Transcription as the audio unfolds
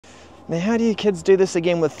Now how do you kids do this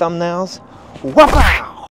again with thumbnails?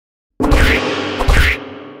 Wow!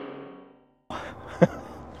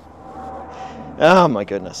 Oh my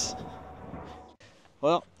goodness.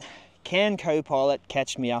 Well, can Copilot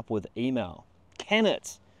catch me up with email? Can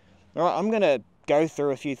it? All right, I'm going to go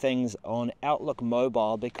through a few things on Outlook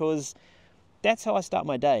Mobile because that's how I start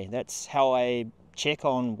my day. That's how I check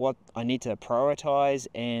on what I need to prioritize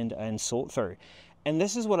and sort through. And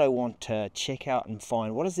this is what I want to check out and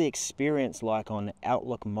find. What is the experience like on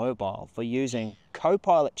Outlook Mobile for using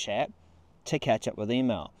Copilot chat to catch up with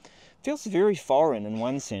email? Feels very foreign in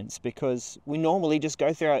one sense because we normally just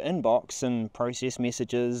go through our inbox and process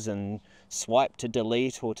messages and swipe to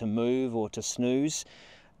delete or to move or to snooze.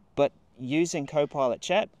 But using Copilot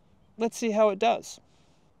chat, let's see how it does.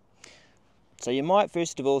 So you might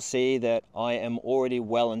first of all see that I am already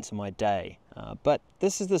well into my day, but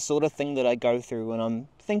this is the sort of thing that I go through when I'm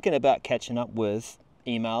thinking about catching up with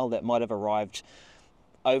email that might have arrived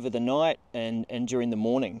over the night and during the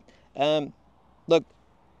morning. Look,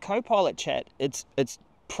 Copilot chat, it's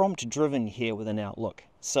prompt driven here within Outlook.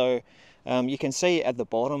 So you can see at the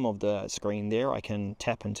bottom of the screen there, I can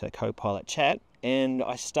tap into Copilot chat and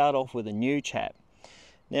I start off with a new chat.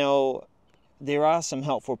 Now, there are some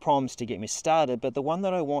helpful prompts to get me started, but the one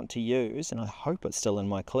that I want to use, and I hope it's still in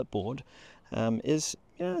my clipboard, is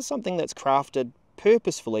something that's crafted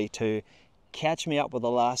purposefully to catch me up with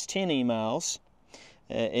the last 10 emails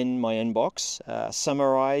in my inbox,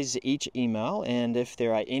 summarize each email, and if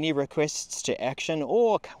there are any requests to action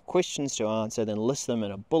or questions to answer, then list them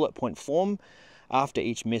in a bullet point form after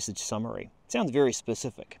each message summary. Sounds very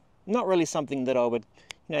specific. Not really something that I would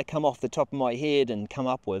come off the top of my head and come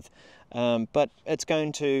up with, but it's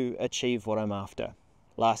going to achieve what I'm after.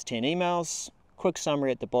 Last 10 emails, quick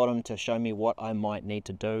summary at the bottom to show me what I might need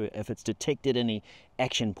to do if it's detected any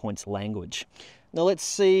action points language. Now let's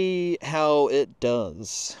see how it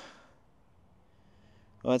does.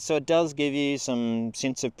 All right, so it does give you some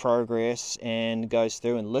sense of progress and goes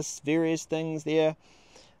through and lists various things there.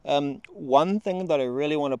 One thing that I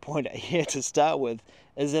really want to point out here to start with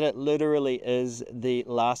is that it literally is the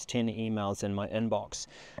last 10 emails in my inbox.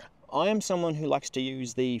 I am someone who likes to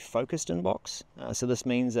use the focused inbox. So this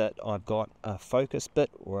means that I've got a focus bit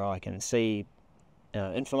where I can see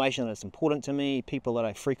information that's important to me, people that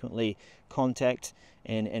I frequently contact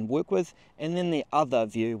and work with, and then the other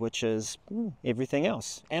view, which is everything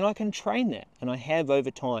else. And I can train that, and I have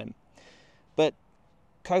over time. But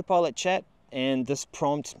Copilot chat and this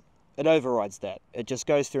prompt, it overrides that. It just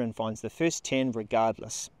goes through and finds the first 10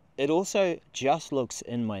 regardless. It also just looks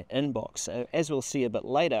in my inbox. As we'll see a bit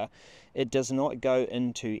later, it does not go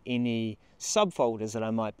into any subfolders that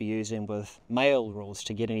I might be using with mail rules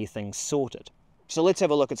to get anything sorted. So let's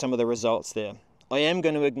have a look at some of the results there. I am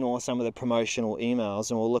going to ignore some of the promotional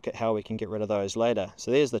emails and we'll look at how we can get rid of those later.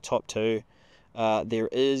 So there's the top two. There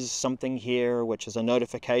is something here which is a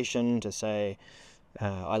notification to say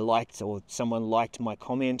I liked or someone liked my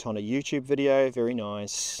comment on a YouTube video. Very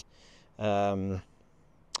nice.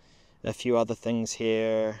 A few other things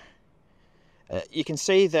here. You can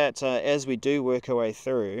see that as we do work our way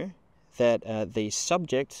through that the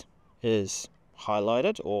subject is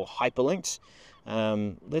highlighted or hyperlinked.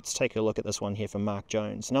 Let's take a look at this one here from Mark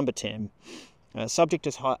Jones, number 10. Subject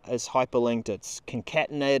is hyperlinked, it's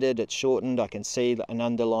concatenated, it's shortened. I can see an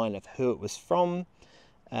underline of who it was from,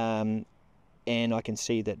 and I can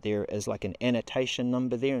see that there is like an annotation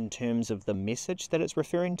number there in terms of the message that it's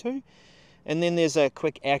referring to. And then there's a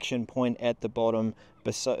quick action point at the bottom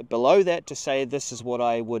below that to say this is what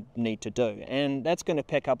I would need to do. And that's going to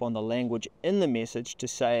pick up on the language in the message to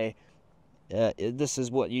say this is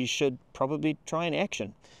what you should probably try and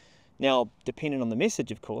action. Now, depending on the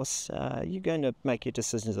message, of course, you're going to make your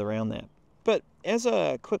decisions around that. But as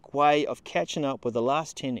a quick way of catching up with the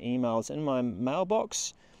last 10 emails in my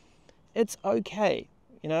mailbox, it's okay.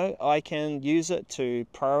 I can use it to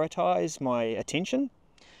prioritize my attention.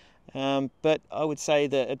 But I would say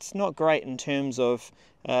that it's not great in terms of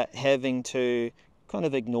having to kind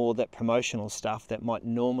of ignore that promotional stuff that might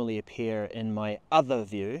normally appear in my other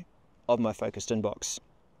view of my focused inbox.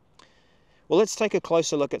 Well, let's take a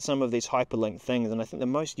closer look at some of these hyperlinked things, and I think the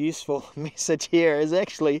most useful message here is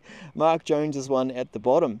actually Mark Jones's one at the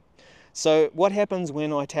bottom. So what happens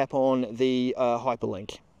when I tap on the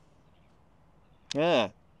hyperlink?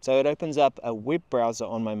 So it opens up a web browser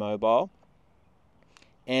on my mobile,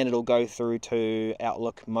 and it'll go through to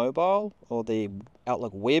Outlook Mobile or the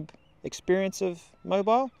Outlook web experience of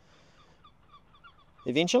mobile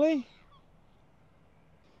eventually.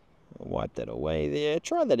 I'll wipe that away there.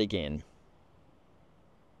 Try that again.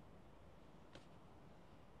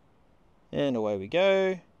 And away we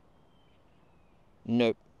go.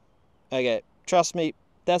 Nope. Okay, trust me,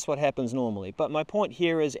 that's what happens normally. But my point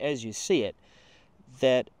here is, as you see it,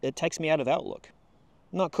 that it takes me out of Outlook.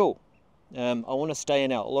 Not cool. I want to stay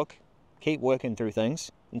in Outlook, keep working through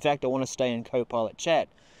things. In fact, I want to stay in Copilot chat.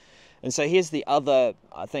 And so here's the other,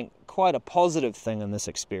 I think, quite a positive thing in this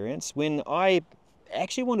experience. When I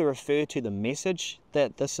actually want to refer to the message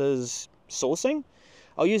that this is sourcing,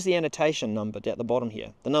 I'll use the annotation number at the bottom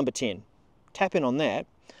here, the number 10. Tap in on that,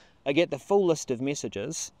 I get the full list of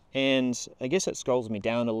messages, and I guess it scrolls me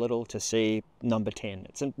down a little to see number 10.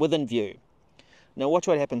 It's within view. Now watch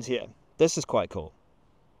what happens here. This is quite cool.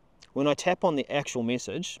 When I tap on the actual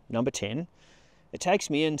message, number 10, it takes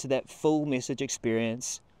me into that full message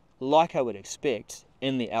experience like I would expect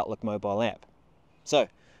in the Outlook mobile app. So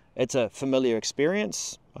it's a familiar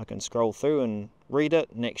experience. I can scroll through and read it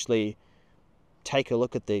and actually take a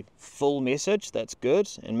look at the full message. That's good,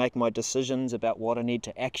 and make my decisions about what I need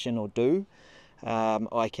to action or do.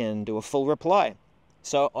 I can do a full reply.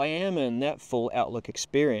 So I am in that full Outlook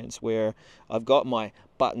experience where I've got my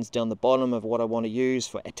buttons down the bottom of what I want to use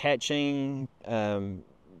for attaching,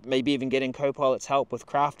 maybe even getting Copilot's help with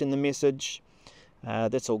crafting the message.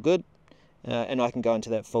 That's all good. And I can go into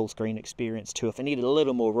that full screen experience too if I needed a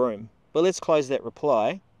little more room. But let's close that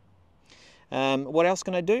reply. What else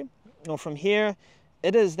can I do? Well, from here,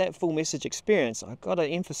 it is that full message experience. I've got to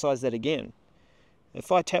emphasize that again.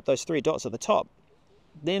 If I tap those 3 dots at the top,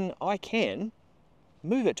 then I can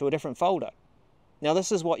move it to a different folder. Now,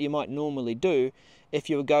 this is what you might normally do if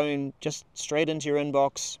you were going just straight into your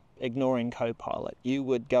inbox, ignoring Copilot. You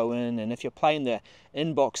would go in, and if you're playing the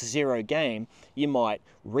inbox 0 game, you might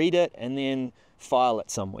read it and then file it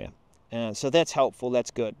somewhere. So that's helpful, that's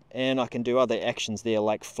good. And I can do other actions there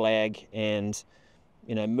like flag and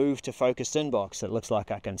move to focused inbox. It looks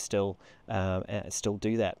like I can still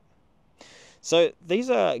do that. So these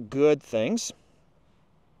are good things.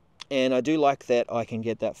 And I do like that I can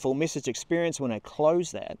get that full message experience. When I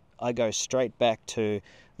close that, I go straight back to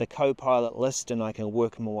the Copilot list and I can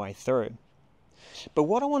work my way through. But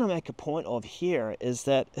what I want to make a point of here is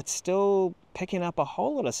that it's still picking up a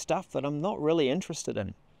whole lot of stuff that I'm not really interested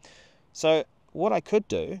in. So what I could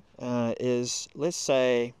do is, let's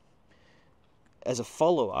say, as a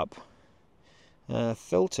follow-up,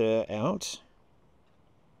 filter out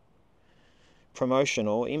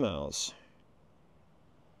promotional emails.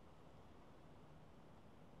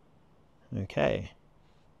 Okay,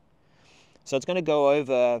 so it's going to go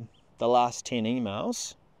over the last 10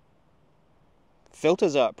 emails,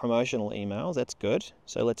 filters out promotional emails, that's good.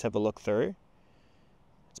 So let's have a look through.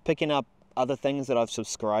 It's picking up other things that I've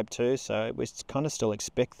subscribed to, so we kind of still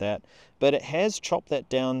expect that, but it has chopped that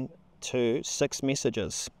down to 6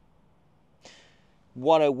 messages.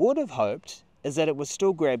 What I would have hoped is that it would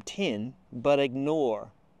still grab 10, but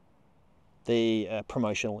ignore the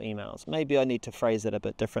promotional emails. Maybe I need to phrase it a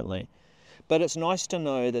bit differently. But it's nice to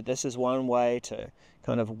know that this is one way to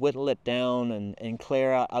kind of whittle it down and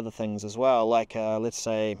clear out other things as well. Like let's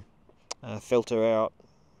say filter out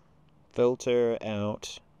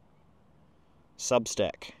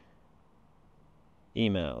Substack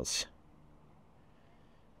emails.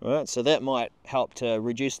 All right, so that might help to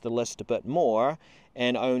reduce the list a bit more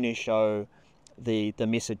and only show the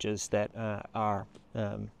messages that are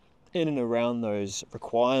in and around those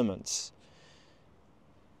requirements.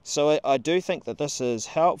 So I do think that this is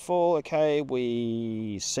helpful. Okay,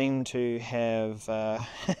 we seem to have, I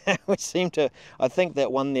think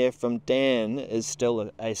that one there from Dan is still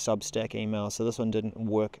a Substack email, so this one didn't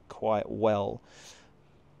work quite well.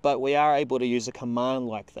 But we are able to use a command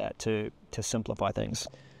like that to simplify things.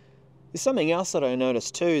 There's something else that I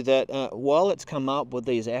noticed too, that while it's come up with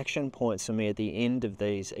these action points for me at the end of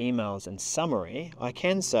these emails in summary, I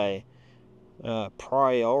can say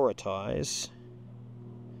prioritize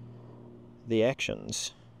the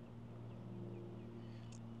actions.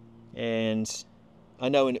 And I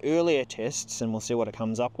know in earlier tests, and we'll see what it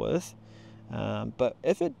comes up with, but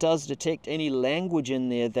if it does detect any language in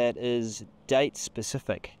there that is date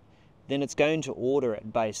specific, then it's going to order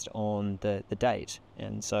it based on the date.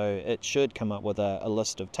 And so it should come up with a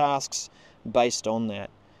list of tasks based on that.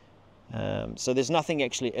 So there's nothing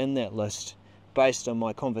actually in that list based on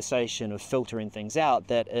my conversation of filtering things out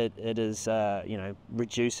that it is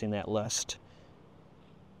reducing that list.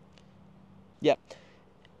 Yep.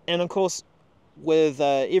 And of course, with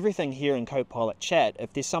everything here in Copilot Chat,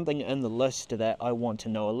 if there's something in the list that I want to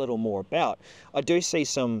know a little more about, I do see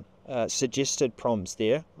some suggested prompts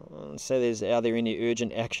there. So are there any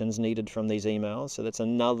urgent actions needed from these emails? So that's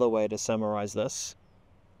another way to summarize this.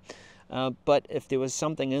 But if there was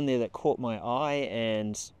something in there that caught my eye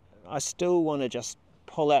and I still want to just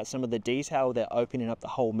pull out some of the detail without opening up the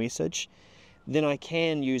whole message, then I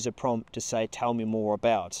can use a prompt to say, tell me more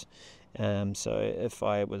about. So if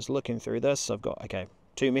I was looking through this, I've got, okay,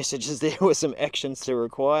 2 messages there with some actions to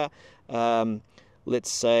require.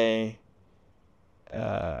 Let's say,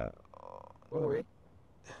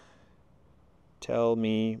 tell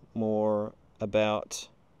me more about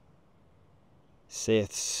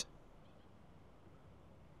Seth's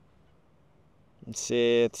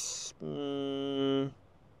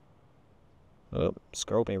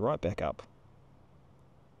scrolled me right back up.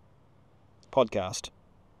 Podcast.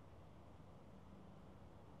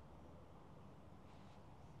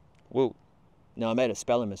 Whoa. No, I made a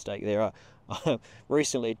spelling mistake there. I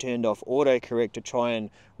recently turned off autocorrect to try and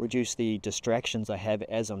reduce the distractions I have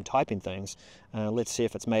as I'm typing things. Let's see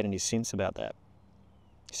if it's made any sense about that.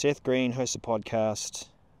 Seth Green hosts a podcast.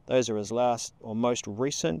 Those are his last or most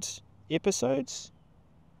recent episodes.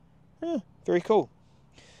 Very cool.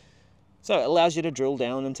 So it allows you to drill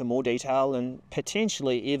down into more detail and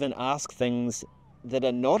potentially even ask things that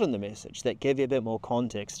are not in the message, that give you a bit more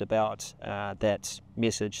context about that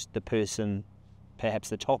message, the person, perhaps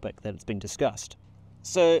the topic that it's been discussed.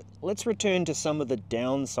 So let's return to some of the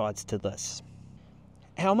downsides to this.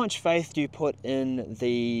 How much faith do you put in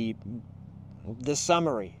the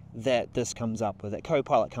summary that this comes up with, that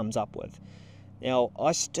Copilot comes up with? Now,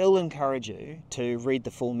 I still encourage you to read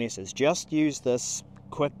the full message. Just use this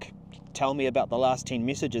quick tell me about the last 10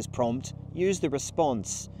 messages prompt. Use the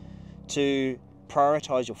response to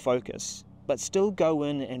prioritize your focus, but still go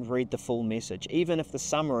in and read the full message, even if the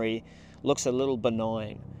summary looks a little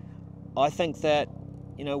benign. I think that,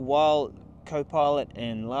 while Copilot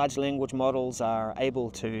and large language models are able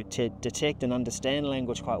to detect and understand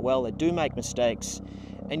language quite well, they do make mistakes,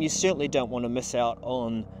 and you certainly don't want to miss out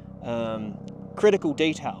on critical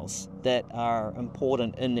details that are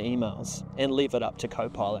important in the emails and leave it up to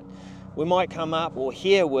Copilot. We might come up or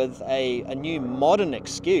hear with a new modern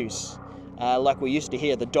excuse, like we used to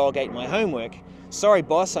hear, the dog ate my homework. Sorry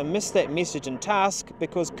boss, I missed that message and task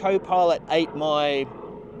because Copilot ate my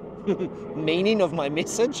meaning of my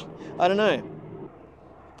message. I don't know.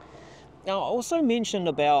 Now, I also mentioned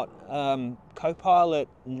about Copilot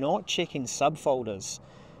not checking subfolders.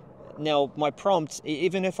 Now, my prompt,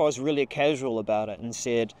 even if I was really casual about it and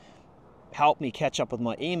said, help me catch up with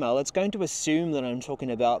my email, it's going to assume that I'm talking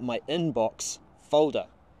about my inbox folder.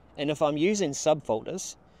 And if I'm using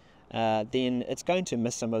subfolders, then it's going to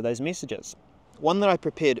miss some of those messages. One that I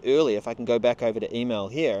prepared earlier, if I can go back over to email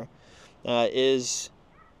here, is,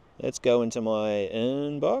 let's go into my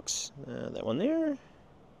inbox, that one there,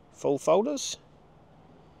 full folders.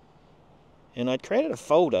 And I'd created a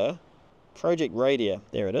folder, Project Radio,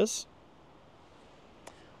 there it is.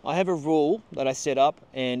 I have a rule that I set up,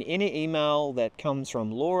 and any email that comes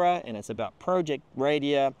from Laura and it's about Project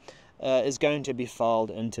Radio is going to be filed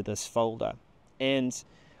into this folder. And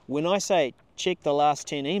when I say check the last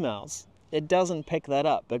 10 emails, it doesn't pick that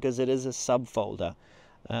up because it is a subfolder.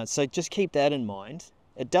 So just keep that in mind.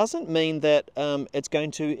 It doesn't mean that it's going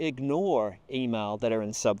to ignore email that are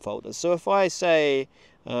in subfolders. So if I say,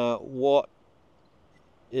 what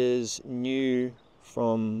is new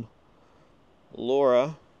from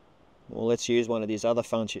Laura, well, let's use one of these other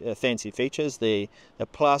fancy features, the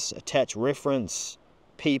plus, attach reference,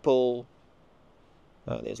 people,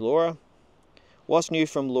 there's Laura. What's new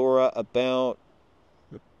from Laura about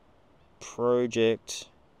Project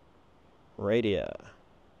Radio?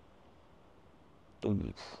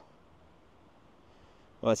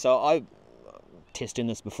 Right, so I'm testing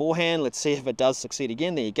this beforehand. Let's see if it does succeed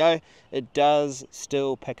again. There you go. It does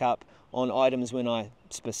still pick up on items when I'm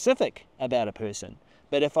specific about a person.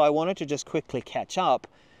 But if I wanted to just quickly catch up,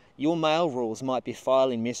 your mail rules might be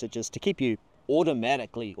filing messages to keep you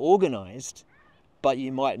automatically organized, but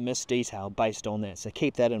you might miss detail based on that. So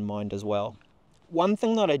keep that in mind as well. One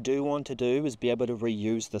thing that I do want to do is be able to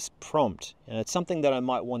reuse this prompt. It's something that I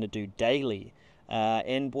might want to do daily.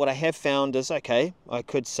 And what I have found is, okay, I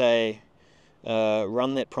could say,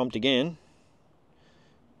 run that prompt again.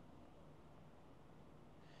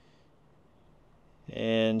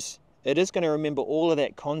 And it is going to remember all of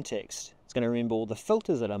that context. It's going to remember all the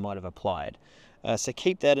filters that I might have applied. So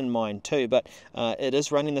keep that in mind too. But it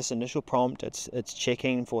is running this initial prompt. It's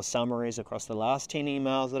checking for summaries across the last 10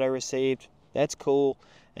 emails that I received. That's cool.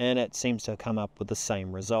 And it seems to come up with the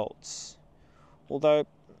same results. Although,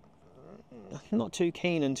 I'm not too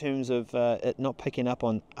keen in terms of it not picking up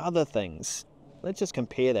on other things. Let's just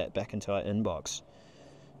compare that back into our inbox.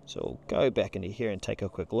 So we'll go back into here and take a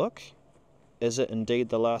quick look. Is it indeed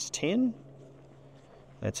the last 10?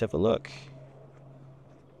 Let's have a look.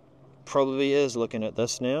 Probably is, looking at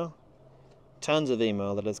this now. tons of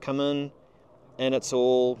email that has come in, and it's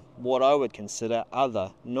all what I would consider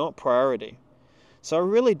other, not priority. So I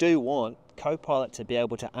really do want Copilot to be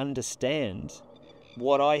able to understand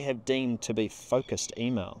what I have deemed to be focused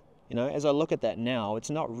email. You know, as I look at that now, it's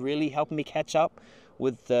not really helping me catch up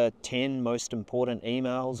with the 10 most important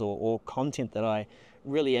emails or content that I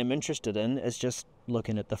really am interested in. It's just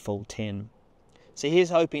looking at the full 10. So here's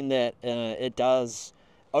hoping that it does,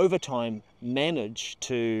 over time, manage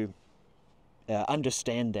to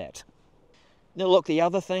understand that. Now look, the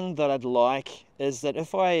other thing that I'd like is that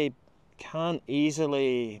if I can't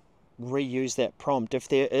easily reuse that prompt, if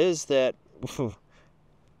there is that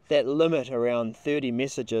that limit around 30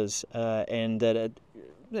 messages and that it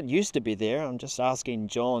used to be there, I'm just asking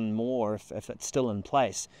John more if it's still in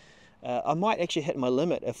place. I might actually hit my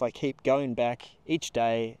limit if I keep going back each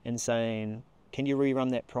day and saying, can you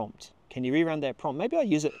rerun that prompt? Can you rerun that prompt? Maybe I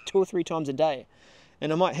use it 2 or 3 times a day.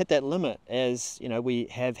 And I might hit that limit, as you know, we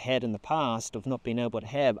have had in the past of not being able to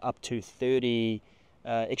have up to 30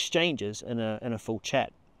 exchanges in a full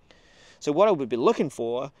chat. So what I would be looking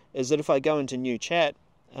for is that if I go into new chat,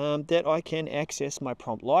 that I can access my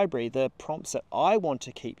prompt library, the prompts that I want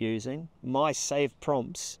to keep using, my saved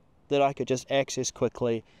prompts that I could just access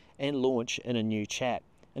quickly and launch in a new chat.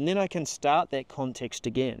 And then I can start that context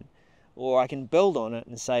again. Or I can build on it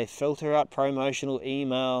and say filter out promotional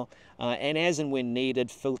email, and as and when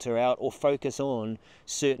needed, filter out or focus on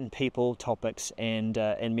certain people, topics, and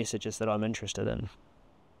messages that I'm interested in.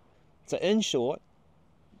 So in short,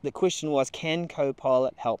 the question was, can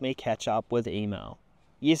Copilot help me catch up with email?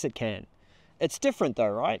 Yes, it can. It's different though,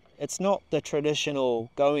 right? It's not the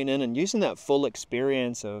traditional going in and using that full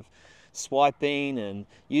experience of swiping and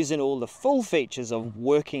using all the full features of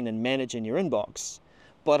working and managing your inbox.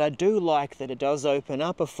 But I do like that it does open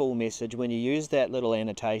up a full message when you use that little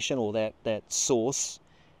annotation or that source,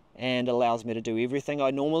 and allows me to do everything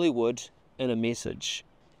I normally would in a message.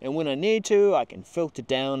 And when I need to, I can filter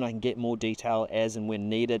down, I can get more detail as and when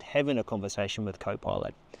needed, having a conversation with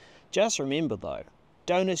Copilot. Just remember though,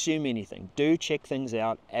 don't assume anything. Do check things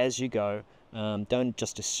out as you go. Don't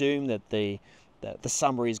just assume that the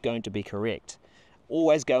summary is going to be correct.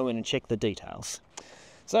 Always go in and check the details.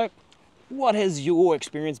 So, what has your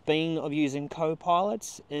experience been of using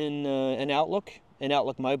Copilots in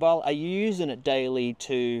Outlook Mobile? Are you using it daily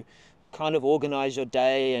to kind of organize your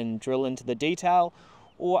day and drill into the detail?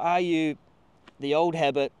 Or are you, the old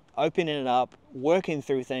habit, opening it up, working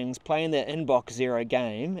through things, playing that inbox zero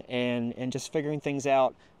game and just figuring things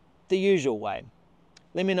out the usual way?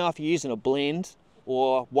 Let me know if you're using a blend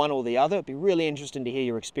or one or the other. It'd be really interesting to hear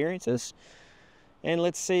your experiences. And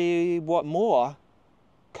let's see what more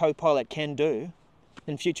Copilot can do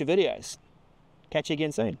in future videos. Catch you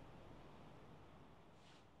again soon.